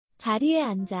자리에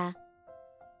앉아.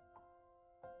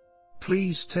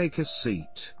 Please take a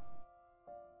seat.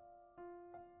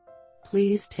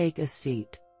 Please take a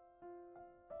seat.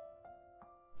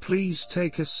 Please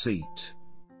take a seat.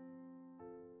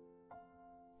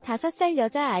 5살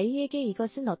여자 아이에게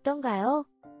이것은 어떤가요?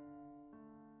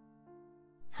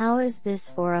 How is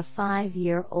this for a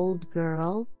 5-year-old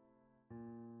girl?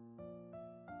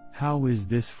 How is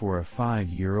this for a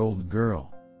 5-year-old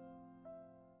girl?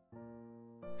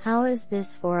 How is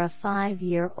this for a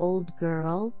 5-year-old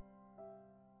girl?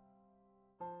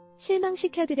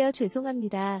 실망시켜드려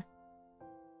죄송합니다.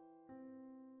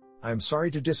 I'm sorry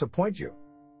to disappoint you.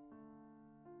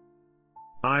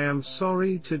 I am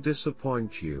sorry to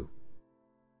disappoint you.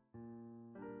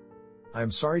 I'm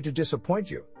sorry to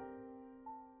disappoint you.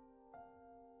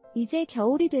 이제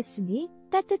겨울이 됐으니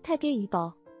따뜻하게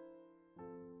입어.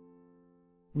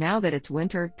 Now that it's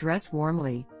winter, dress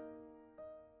warmly.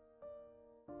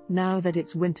 Now that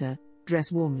it's winter,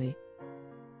 dress warmly.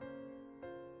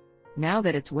 Now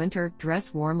that it's winter,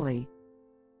 dress warmly.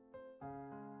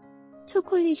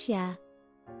 초콜릿이야.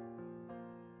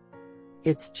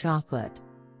 It's chocolate.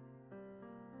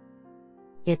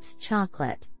 It's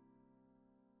chocolate.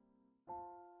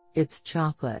 It's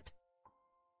chocolate.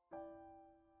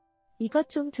 이것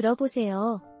좀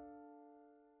들어보세요.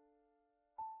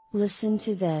 Listen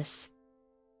to this.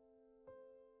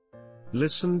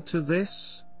 Listen to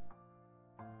this.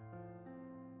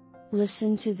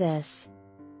 Listen to this.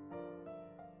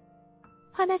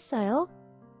 화났어요?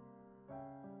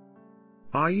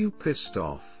 Are you pissed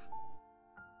off?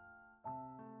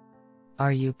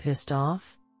 Are you pissed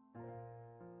off?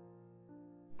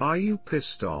 Are you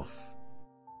pissed off?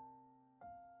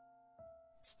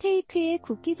 스테이크의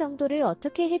굽기 정도를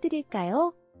어떻게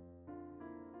해드릴까요?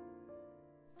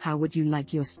 How would you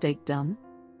like your steak done?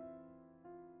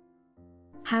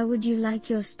 How would you like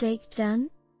your steak done?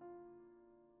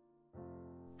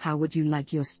 How would you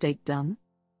like your steak done?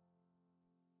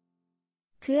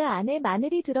 그 안에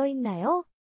마늘이 들어있나요?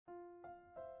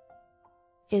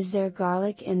 Is there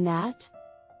garlic in that?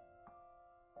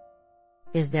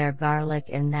 Is there garlic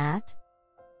in that?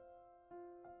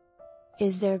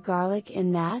 Is there garlic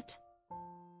in that?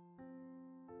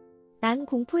 난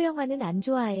공포 영화는 안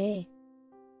좋아해.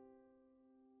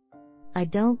 I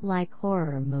don't like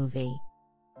horror movie.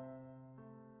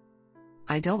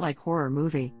 I don't like horror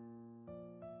movie.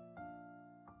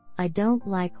 I don't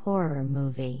like horror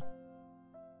movie.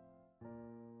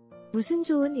 무슨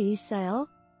좋은 일 있어요?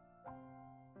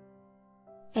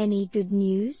 Any good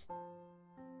news?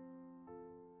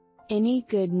 Any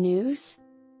good news?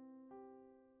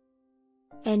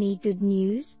 Any good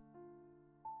news?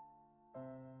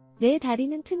 내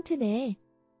다리는 튼튼해.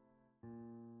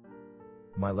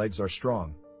 My legs are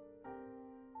strong.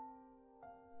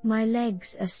 My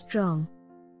legs are strong.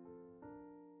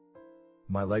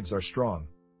 My legs are strong.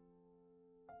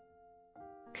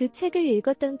 그 책을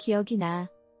읽었던 기억이 나.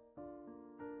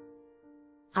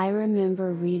 I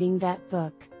remember reading that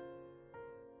book.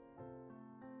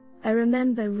 I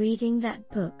remember reading that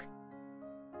book.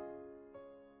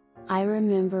 I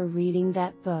remember reading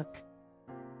that book.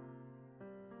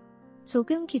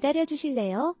 조금 기다려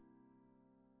주실래요?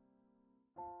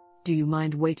 Do you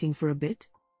mind waiting for a bit?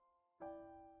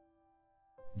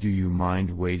 Do you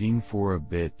mind waiting for a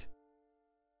bit?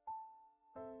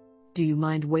 Do you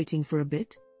mind waiting for a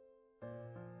bit?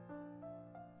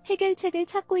 해결책을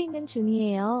찾고 있는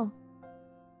중이에요.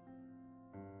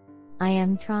 I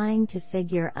am trying to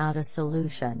figure out a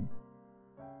solution.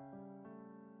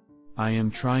 I am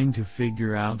trying to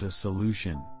figure out a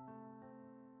solution.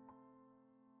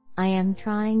 I am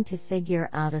trying to figure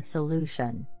out a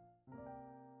solution.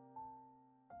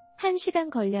 1시간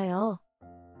걸려요.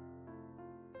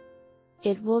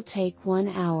 It will take 1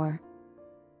 hour.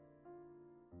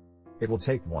 It will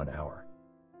take 1 hour.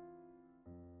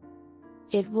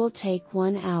 It will take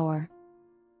 1 hour.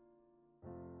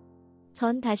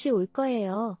 전 다시 올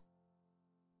거예요.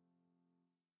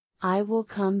 I will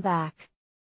come back.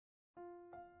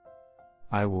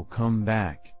 I will come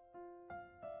back.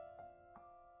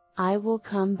 I will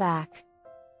come back.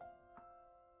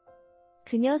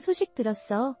 그녀 소식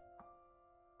들었어.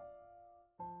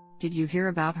 Did you hear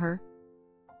about her?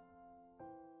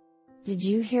 Did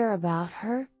you hear about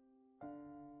her?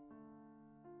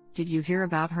 Did you hear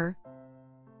about her?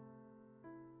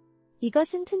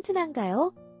 이것은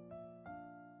튼튼한가요?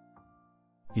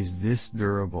 Is this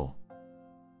durable?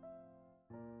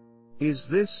 Is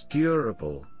this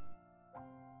durable?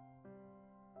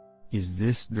 Is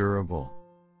this durable?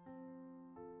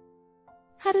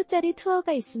 하루짜리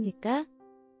투어가 있습니까?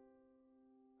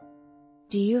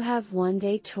 Do you have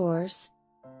one-day tours?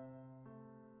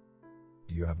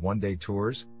 Do you have one-day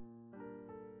tours?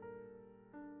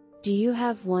 Do you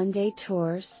have one-day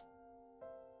tours?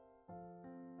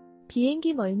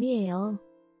 비행기 멀미예요.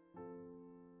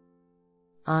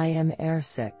 I am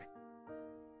airsick.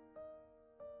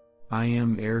 I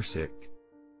am airsick.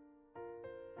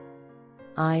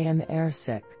 I am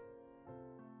airsick.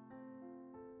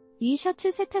 이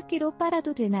셔츠 세탁기로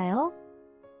빨아도 되나요?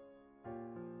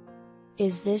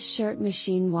 Is this shirt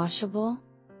machine washable?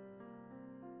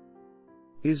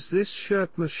 Is this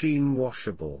shirt machine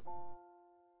washable?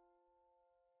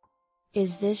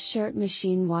 Is this shirt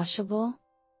machine washable?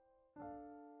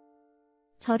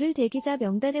 저를 대기자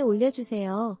명단에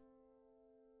올려주세요.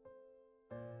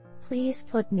 Please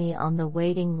put me on the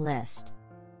waiting list.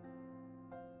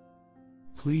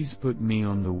 Please put me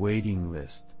on the waiting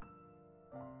list.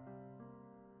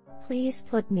 Please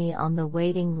put me on the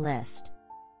waiting list.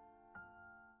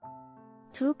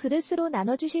 두 그릇으로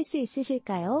나눠주실 수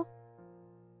있으실까요?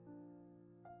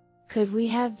 Could we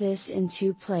have this in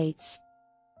 2 plates?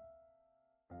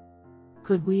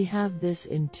 Could we have this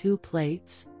in 2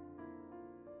 plates?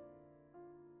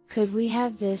 Could we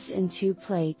have this in 2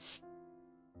 plates?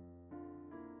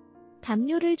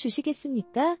 담요를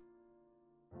주시겠습니까?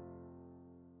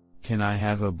 Can I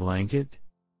have a blanket?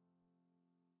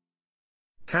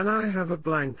 Can I have a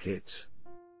blanket?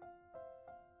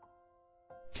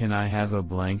 Can I have a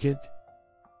blanket?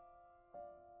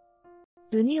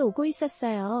 눈이 오고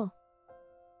있었어요.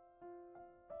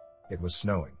 It was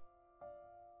snowing.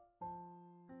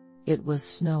 It was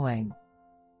snowing.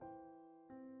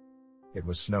 It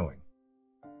was snowing.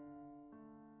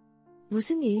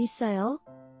 무슨 일 있어요?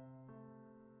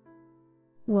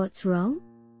 What's wrong?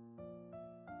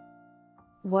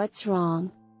 What's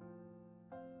wrong?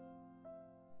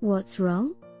 What's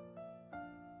wrong?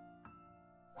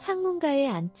 창문가에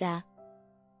앉자.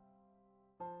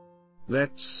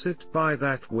 Let's sit by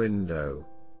that window.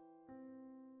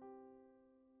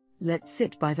 Let's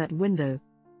sit by that window.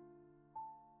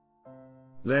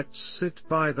 Let's sit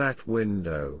by that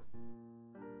window.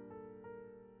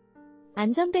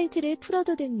 안전벨트를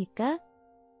풀어도 됩니까?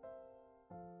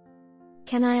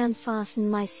 Can I unfasten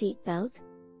my seatbelt?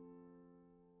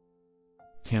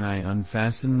 Can I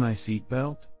unfasten my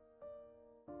seatbelt?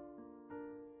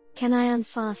 Can I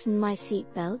unfasten my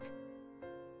seatbelt?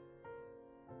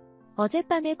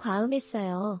 어젯밤에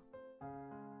과음했어요.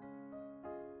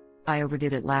 I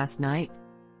overdid it last night.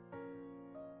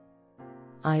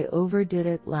 I overdid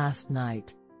it last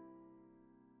night.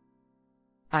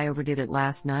 I overdid it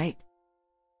last night.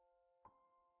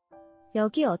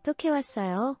 여기 어떻게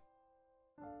왔어요?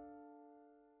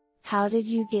 How did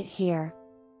you get here?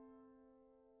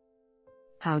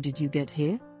 How did you get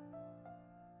here?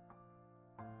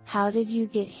 How did you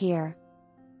get here?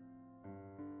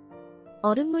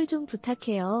 얼음물 좀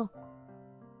부탁해요.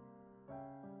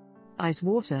 Ice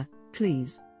water,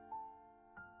 please.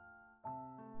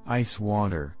 Ice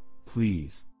water,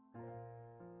 please.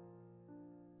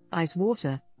 Ice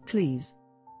water, please.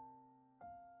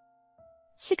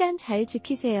 시간 잘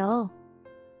지키세요.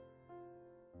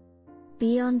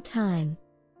 Be on time.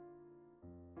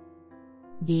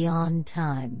 Be on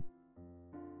time.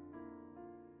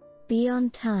 Be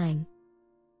on time.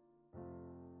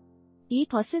 이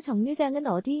버스 정류장은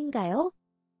어디인가요?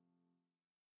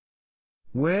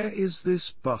 Where is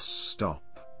this bus stop?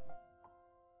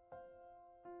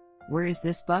 Where is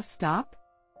this bus stop?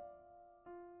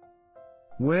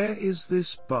 Where is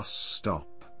this bus stop?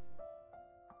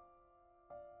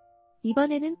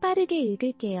 이번에는 빠르게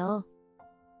읽을게요.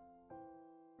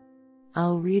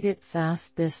 I'll read it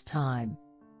fast this time.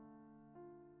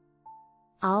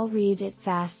 I'll read it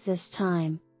fast this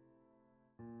time.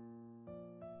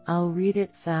 I'll read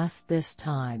it fast this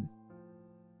time.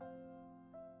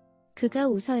 그가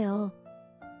웃어요.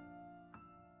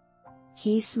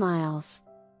 He smiles.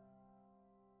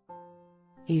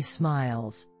 He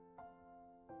smiles.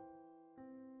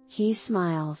 He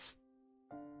smiles.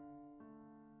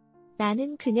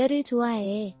 나는 그녀를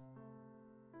좋아해.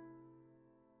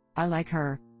 I like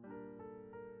her.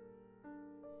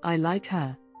 I like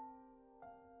her.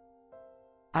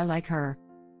 I like her.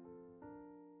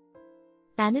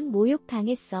 나는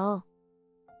모욕당했어.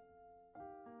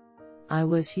 I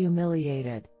was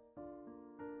humiliated.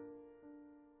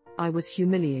 I was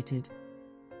humiliated.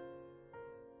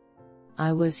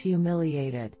 I was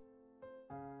humiliated.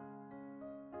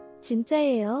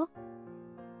 진짜예요?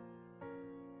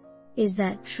 Is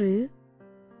that true?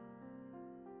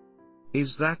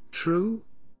 Is that true?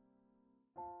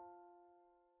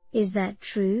 Is that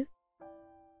true?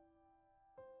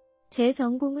 제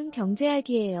전공은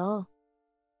경제학이에요.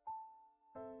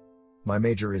 My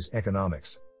major is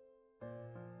economics.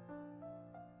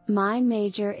 My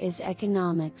major is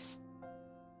economics.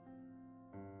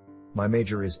 My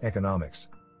major is economics.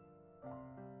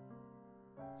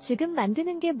 지금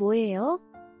만드는 게 뭐예요?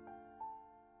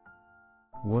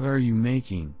 What are you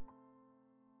making?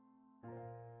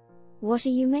 What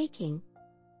are you making?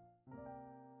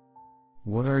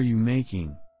 What are you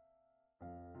making?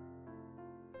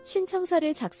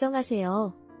 신청서를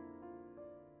작성하세요.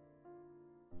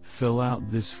 Fill out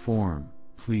this form,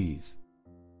 please.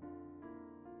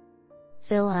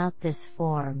 Fill out this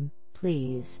form,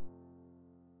 please.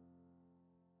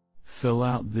 Fill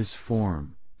out this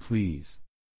form, please.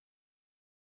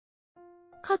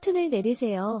 커튼을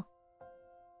내리세요.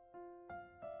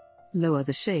 Lower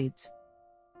the shades.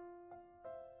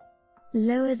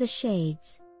 Lower the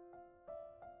shades.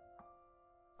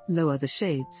 Lower the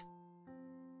shades.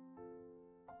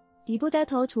 이보다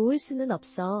더 좋을 수는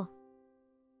없어.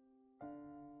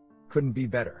 Couldn't be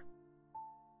better.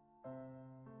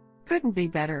 Couldn't be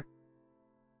better.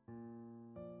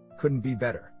 Couldn't be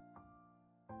better.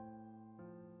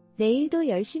 내일도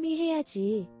열심히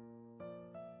해야지.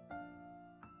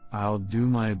 I'll do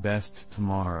my best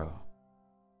tomorrow.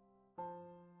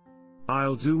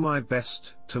 I'll do my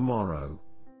best tomorrow.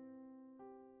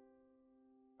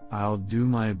 I'll do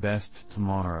my best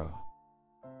tomorrow.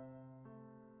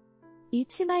 이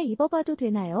치마 입어봐도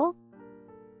되나요?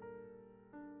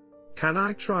 Can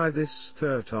I try this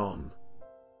skirt on?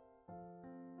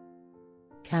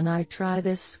 Can I try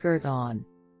this skirt on?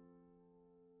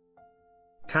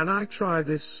 Can I try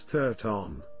this skirt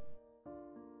on?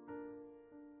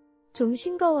 좀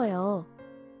싱거워요.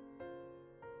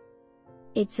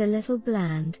 It's a little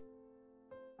bland.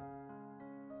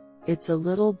 It's a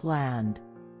little bland.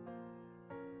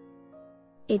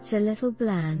 It's a little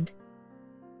bland.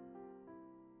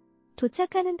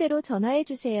 도착하는 대로 전화해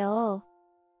주세요.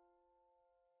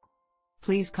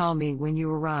 Please call me when you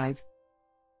arrive.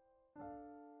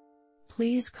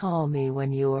 Please call me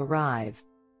when you arrive.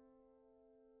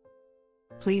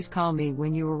 Please call me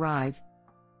when you arrive.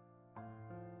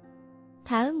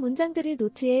 다음 문장들을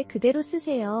노트에 그대로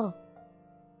쓰세요.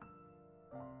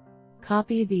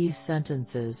 Copy these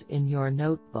sentences in your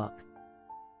notebook.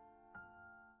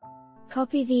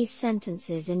 Copy these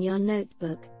sentences in your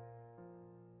notebook.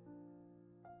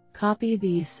 Copy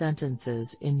these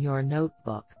sentences in your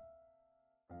notebook.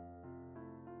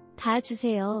 다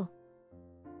주세요.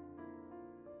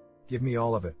 Give me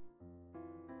all of it.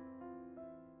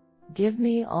 Give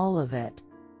me all of it.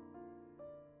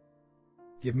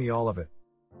 Give me all of it.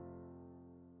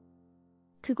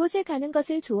 그곳에 가는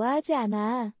것을 좋아하지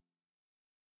않아.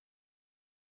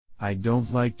 I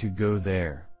don't like to go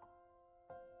there.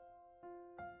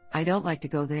 I don't like to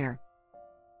go there.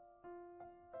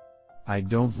 I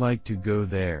don't like to go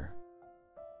there.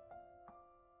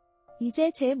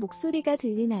 이제 제 목소리가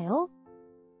들리나요?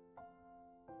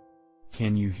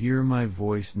 Can you hear my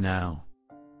voice now?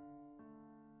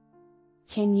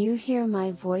 Can you hear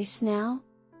my voice now?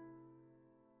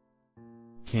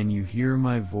 Can you hear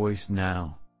my voice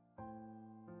now?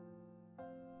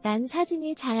 난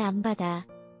사진이 잘 안 받아.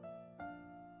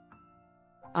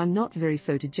 I'm not very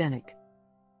photogenic.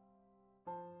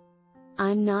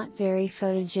 I'm not very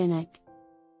photogenic.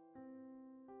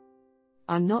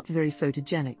 I'm not very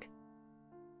photogenic.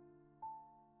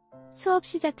 수업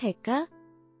시작할까?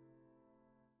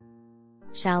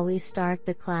 Shall we start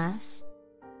the class?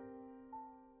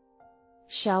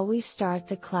 Shall we start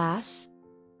the class?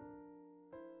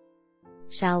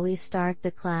 Shall we start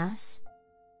the class?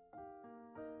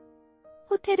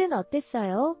 호텔은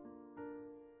어땠어요?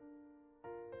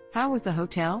 How was the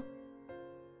hotel?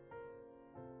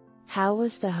 How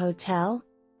was the hotel?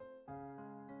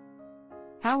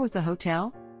 How was the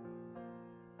hotel?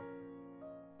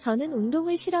 저는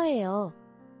운동을 싫어해요.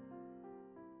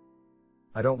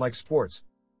 I don't like sports.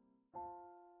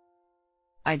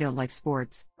 I don't like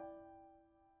sports.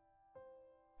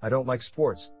 I don't like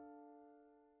sports.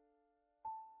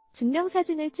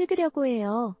 증명사진을 찍으려고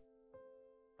해요.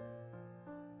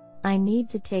 I need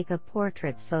to take a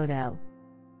portrait photo.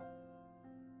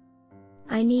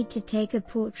 I need to take a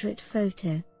portrait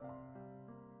photo.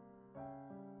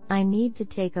 I need to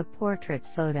take a portrait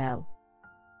photo.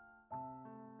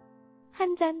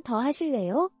 한 잔 더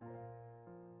하실래요?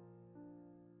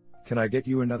 Can I get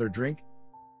you another drink?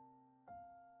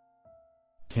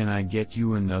 Can I get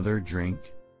you another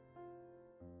drink?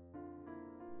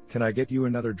 Can I get you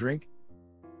another drink?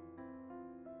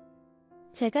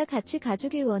 제가 같이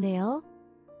가주길 원해요.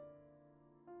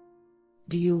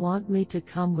 Do you want me to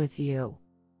come with you?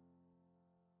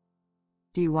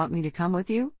 Do you want me to come with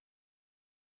you?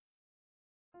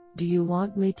 Do you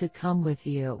want me to come with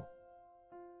you?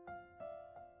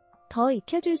 더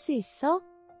익혀줄 수 있어?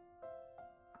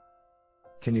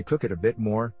 Can you cook it a bit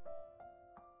more?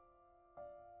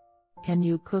 Can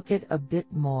you cook it a bit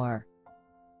more?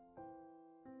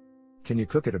 Can you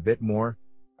cook it a bit more?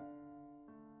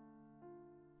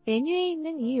 메뉴에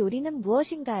있는 이 요리는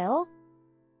무엇인가요?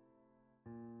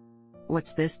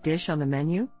 What's this dish on the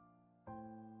menu?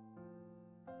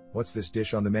 What's this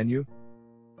dish on the menu?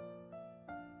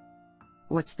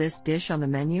 What's this dish on the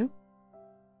menu?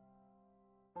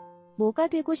 뭐가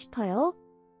되고 싶어요?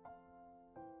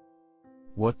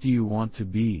 What do you want to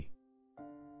be?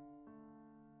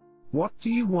 What do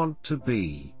you want to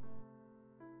be?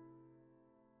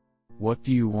 What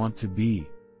do you want to be?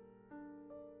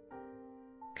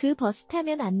 그 버스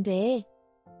타면 안 돼.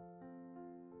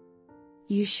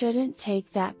 You shouldn't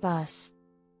take that bus.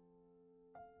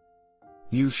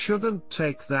 You shouldn't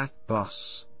take that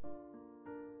bus.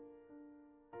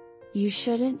 You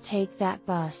shouldn't take that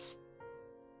bus.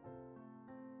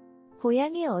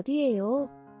 고향이 어디예요?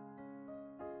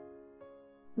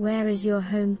 Where is your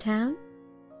hometown?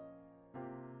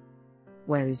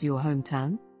 Where is your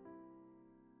hometown?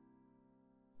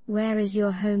 Where is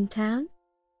your hometown?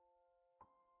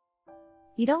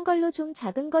 이런 걸로 좀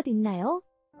작은 것 있나요?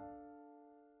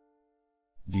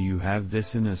 Do you have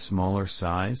this in a smaller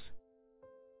size?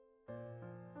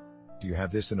 Do you have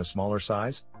this in a smaller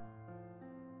size?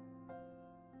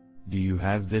 Do you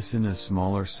have this in a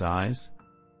smaller size?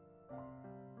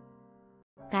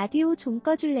 라디오 좀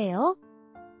꺼줄래요?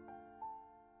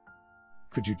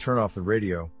 Could you turn off the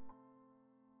radio?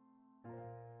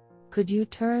 Could you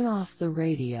turn off the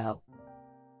radio?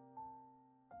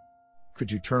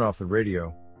 Could you turn off the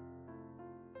radio?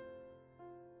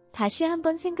 다시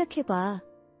한번 생각해봐.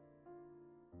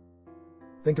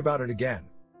 Think about it again.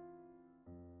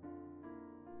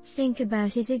 Think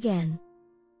about it again.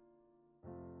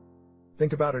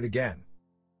 Think about it again.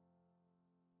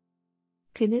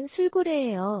 그는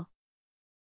술고래예요.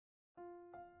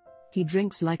 He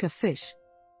drinks like a fish.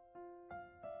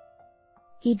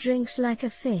 He drinks like a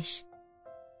fish.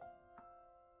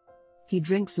 He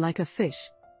drinks like a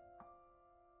fish.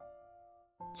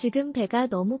 지금 배가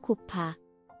너무 고파.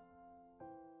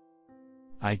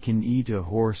 I can eat a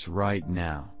horse right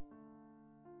now.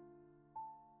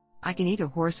 I can eat a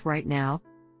horse right now.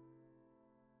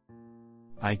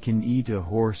 I can eat a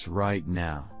horse right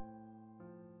now.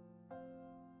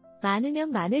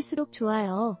 많으면 많을수록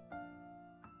좋아요.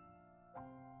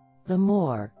 The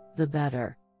more, the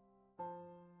better.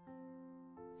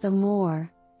 The more,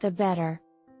 the better.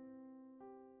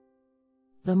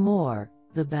 The more,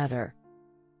 the better.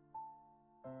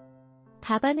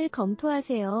 답안을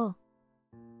검토하세요.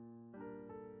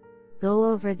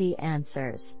 Go over the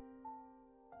answers.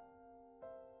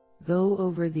 Go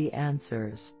over the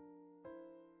answers.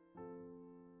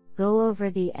 Go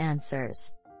over the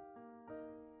answers.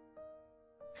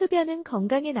 흡연은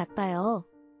건강에 나빠요.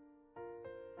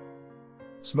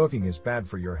 Smoking is bad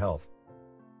for your health.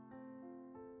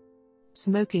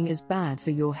 Smoking is bad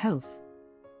for your health.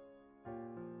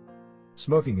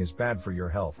 Smoking is bad for your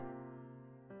health.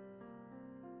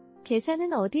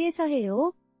 계산은 어디에서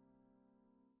해요?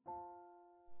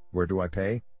 Where do I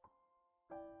pay?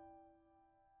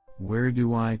 Where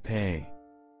do I pay?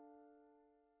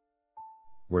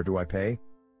 Where do I pay?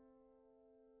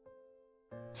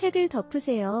 책을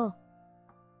덮으세요.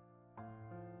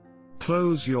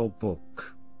 Close your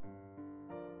book.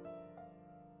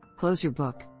 Close your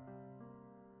book.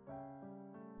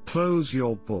 Close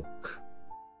your book.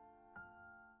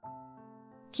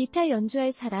 기타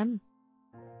연주할 사람.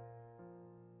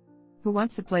 Who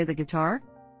wants to play the guitar?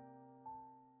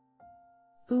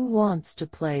 Who wants to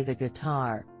play the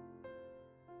guitar?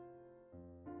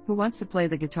 Who wants to play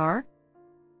the guitar?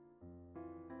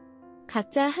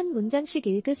 각자 한 문장씩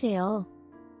읽으세요.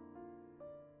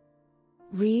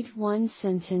 Read one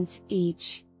sentence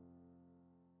each.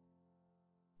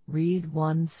 Read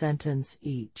one sentence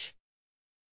each.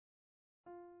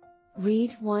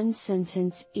 Read one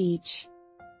sentence each.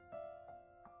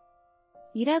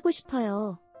 일하고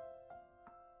싶어요.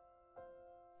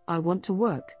 I want to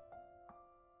work.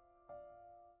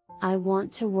 I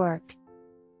want to work.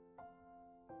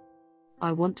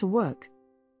 I want to work.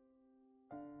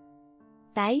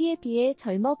 나이에 비해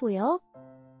젊어 보여?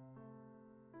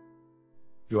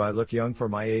 Do I look young for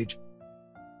my age?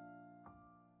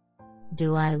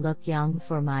 Do I look young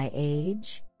for my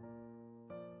age?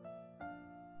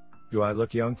 Do I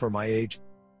look young for my age?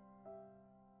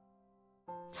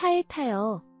 차에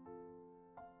타요.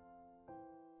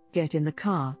 Get in the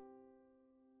car.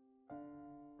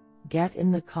 Get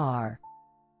in the car.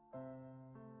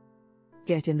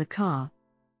 Get in the car.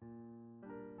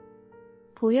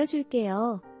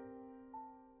 보여줄게요.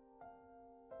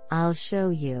 I'll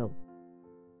show you.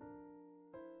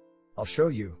 I'll show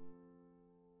you.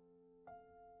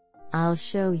 I'll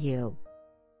show you.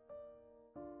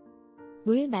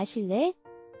 물 마실래?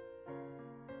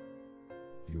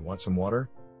 Do you want some water?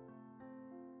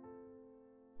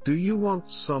 Do you want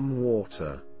some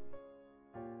water?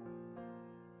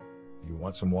 Do you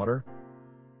want some water?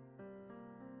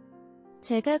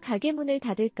 제가 가게 문을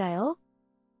닫을까요?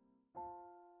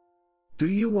 Do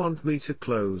you want me to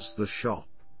close the shop?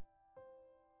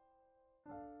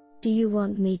 Do you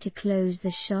want me to close the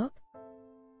shop?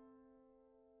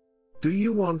 Do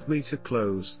you want me to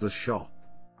close the shop?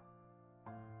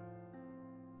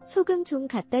 소금 좀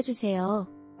갖다 주세요.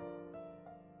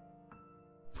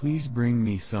 Please bring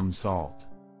me some salt.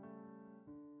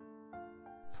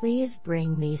 Please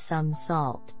bring me some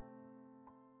salt.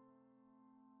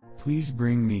 Please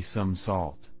bring me some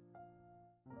salt.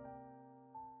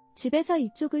 집에서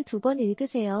이쪽을 2번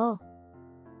읽으세요.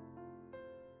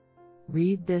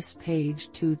 Read this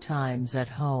page 2 times at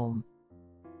home.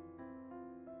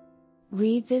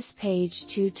 Read this page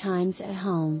 2 times at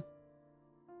home.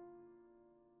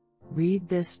 Read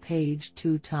this page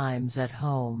 2 times at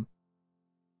home.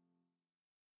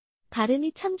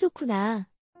 발음이 참 좋구나.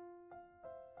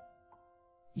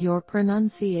 Your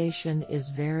pronunciation is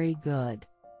very good.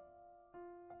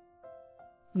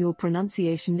 Your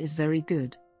pronunciation is very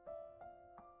good.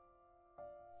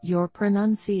 Your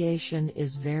pronunciation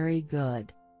is very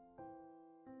good.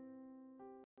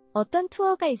 어떤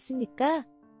투어가 있습니까?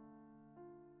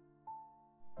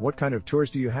 What kind of tours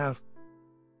do you have?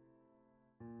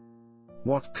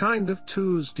 What kind of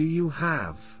tours do you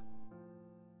have?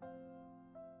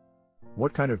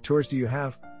 What kind of tours do you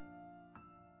have?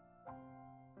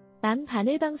 난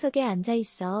바늘방석에 앉아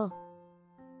있어.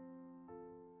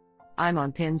 I'm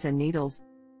on pins and needles.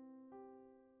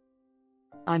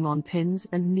 I'm on pins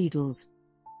and needles.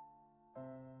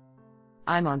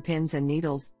 I'm on pins and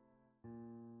needles.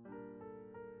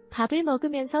 밥을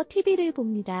먹으면서 TV를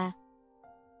봅니다.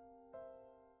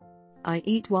 I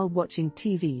eat while watching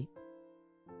TV.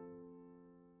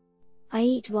 I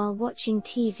eat while watching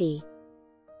TV.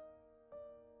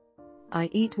 I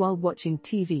eat while watching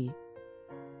TV.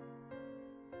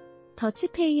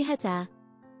 더치페이 하자.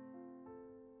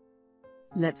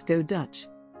 Let's go Dutch.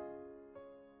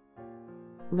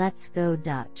 Let's go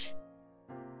Dutch.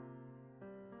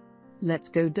 Let's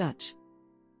go Dutch.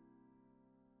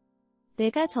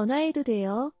 내가 전화해도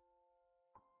돼요?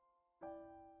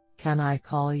 Can I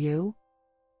call you?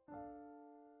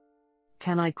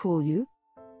 Can I call you?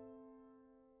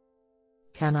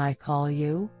 Can I call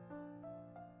you?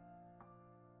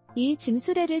 이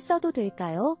짐수레를 써도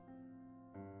될까요?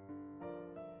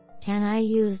 Can I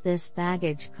use this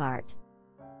baggage cart?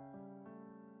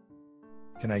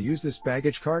 Can I use this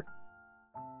baggage cart?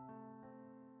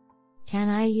 Can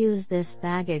I use this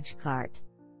baggage cart?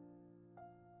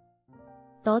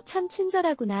 너 참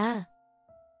친절하구나.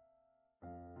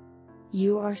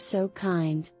 You are so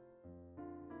kind.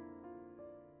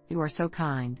 You are so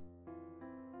kind.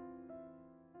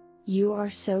 You are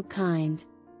so kind.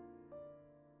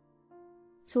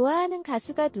 좋아하는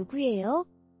가수가 누구예요?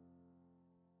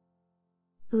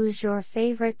 Who's your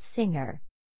favorite singer?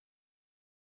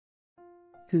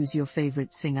 Who's your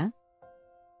favorite singer?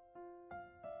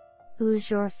 Who's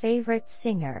your favorite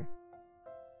singer?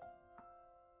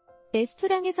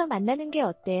 레스토랑에서 만나는 게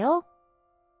어때요?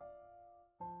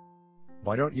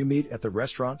 Why don't you meet at the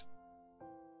restaurant?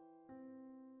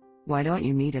 Why don't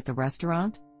you meet at the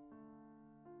restaurant?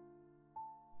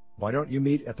 Why don't you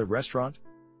meet at the restaurant?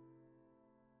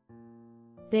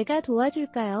 내가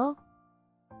도와줄까요?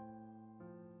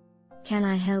 Can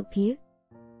I help you?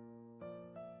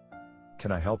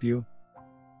 Can I help you?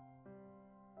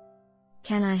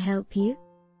 Can I help you?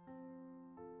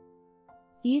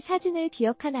 이 사진을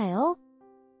기억하나요?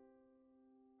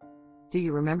 Do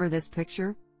you remember this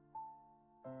picture?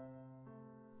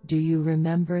 Do you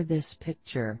remember this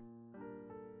picture?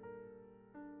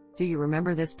 Do you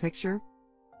remember this picture?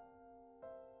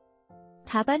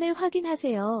 답안을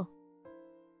확인하세요.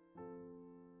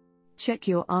 Check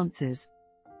your answers.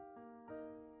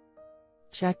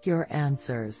 Check your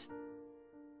answers.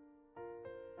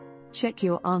 Check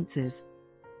your answers.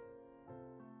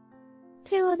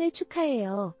 퇴원을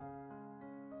축하해요.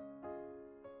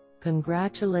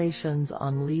 Congratulations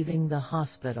on leaving the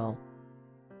hospital.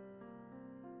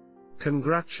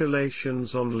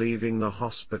 Congratulations on leaving the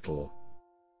hospital.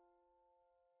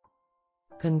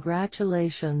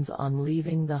 Congratulations on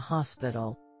leaving the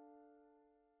hospital.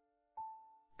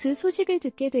 그 소식을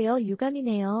듣게 되어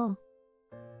유감이네요.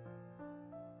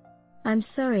 I'm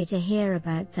sorry to hear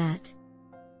about that.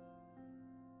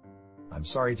 I'm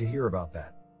sorry to hear about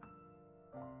that.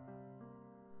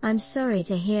 I'm sorry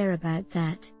to hear about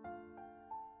that.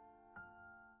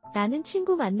 나는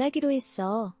친구 만나기로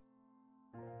했어.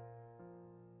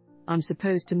 I'm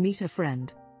supposed to meet a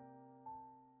friend.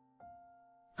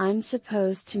 I'm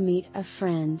supposed to meet a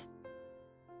friend.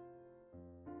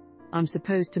 I'm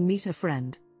supposed to meet a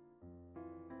friend.